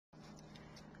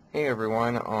Hey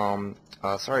everyone,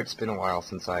 sorry it's been a while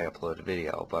since I uploaded a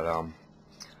video, but,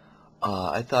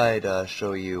 I thought I'd,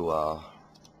 show you,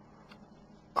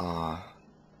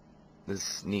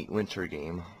 this neat winter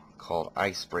game called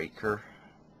Icebreaker.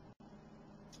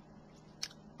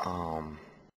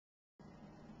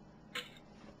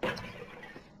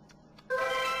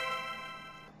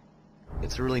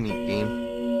 It's a really neat game.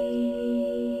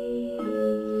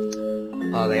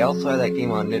 They also have that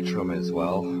game on Nitrom as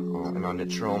well, and on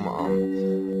Nitrom,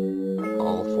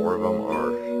 all four of them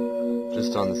are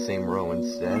just on the same row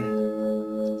instead.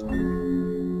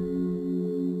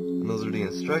 And those are the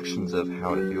instructions of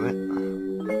how to do it.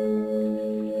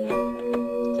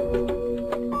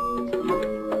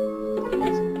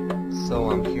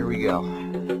 So, here we go.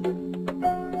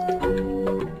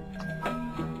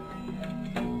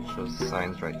 Shows the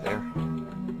signs right there.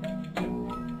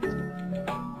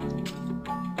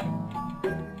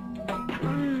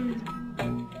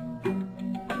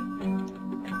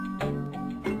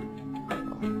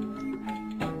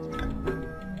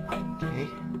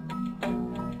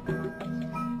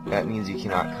 That means you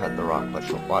cannot cut the rock.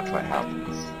 Watch what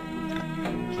happens.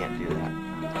 You can't do that.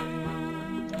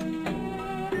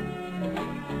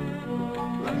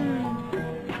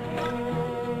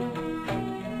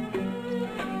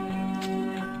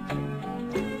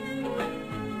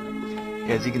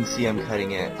 As you can see, I'm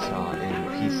cutting it in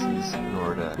pieces in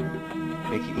order to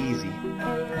make it easy.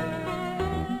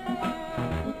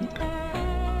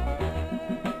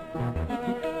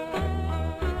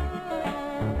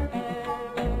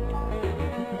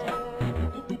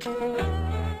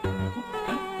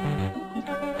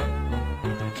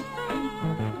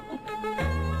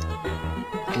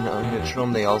 In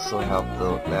Nitrom, they also have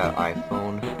that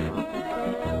iPhone kind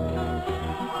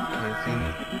of thing.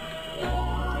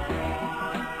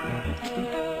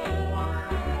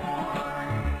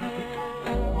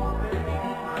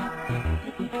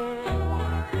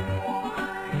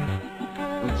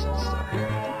 Oops, I'm stuck.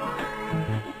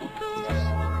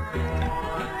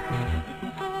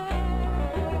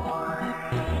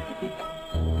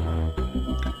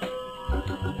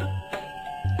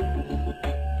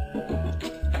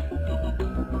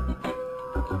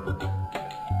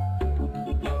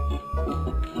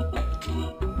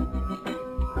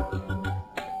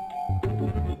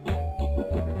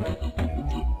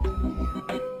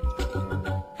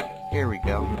 Here we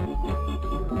go.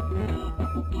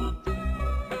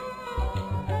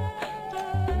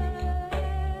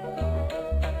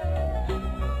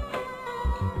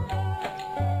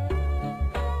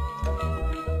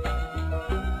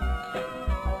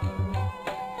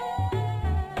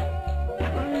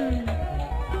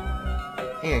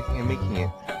 Hey, I think I'm making it.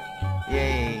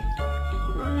 Yay!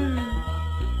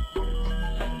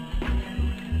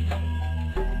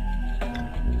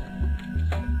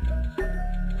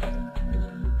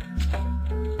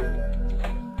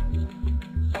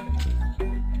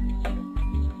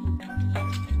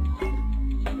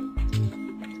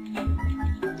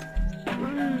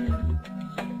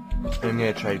 I'm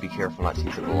going to try to be careful not to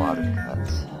use a lot of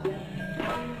cuts.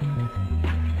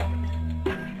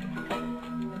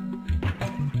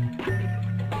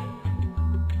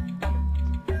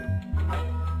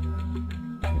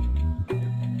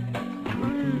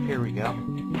 Here we go.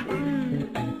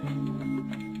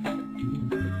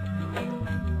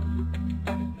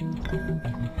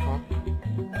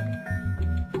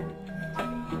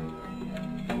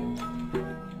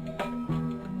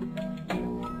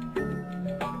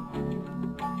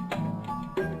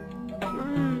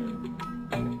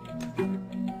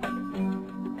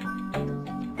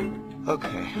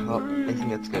 Okay, well, I think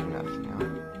that's good enough now.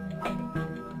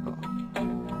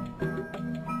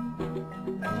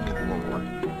 Maybe one more.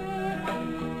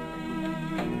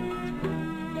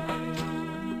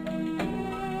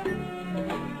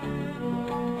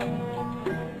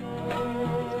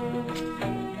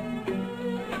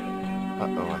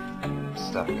 Uh-oh, I'm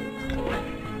stuck.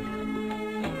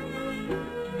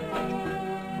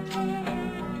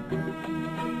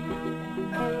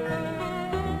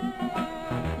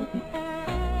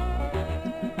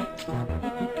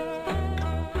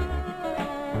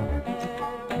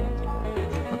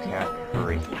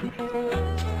 Hurry.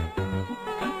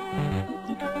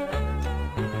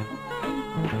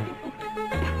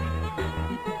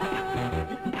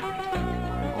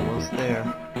 Almost there.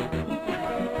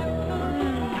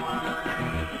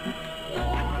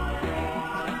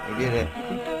 I did it.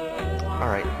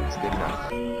 Alright, it's good enough.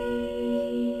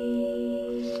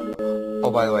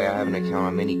 Oh, by the way, I have an account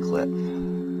on Miniclip.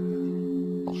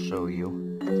 I'll show you.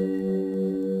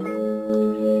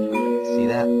 See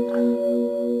that?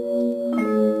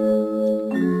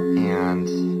 And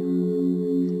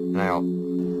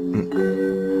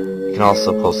You can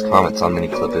also post comments on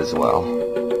Miniclip as well.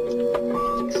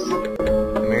 Thanks.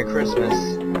 Merry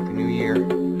Christmas.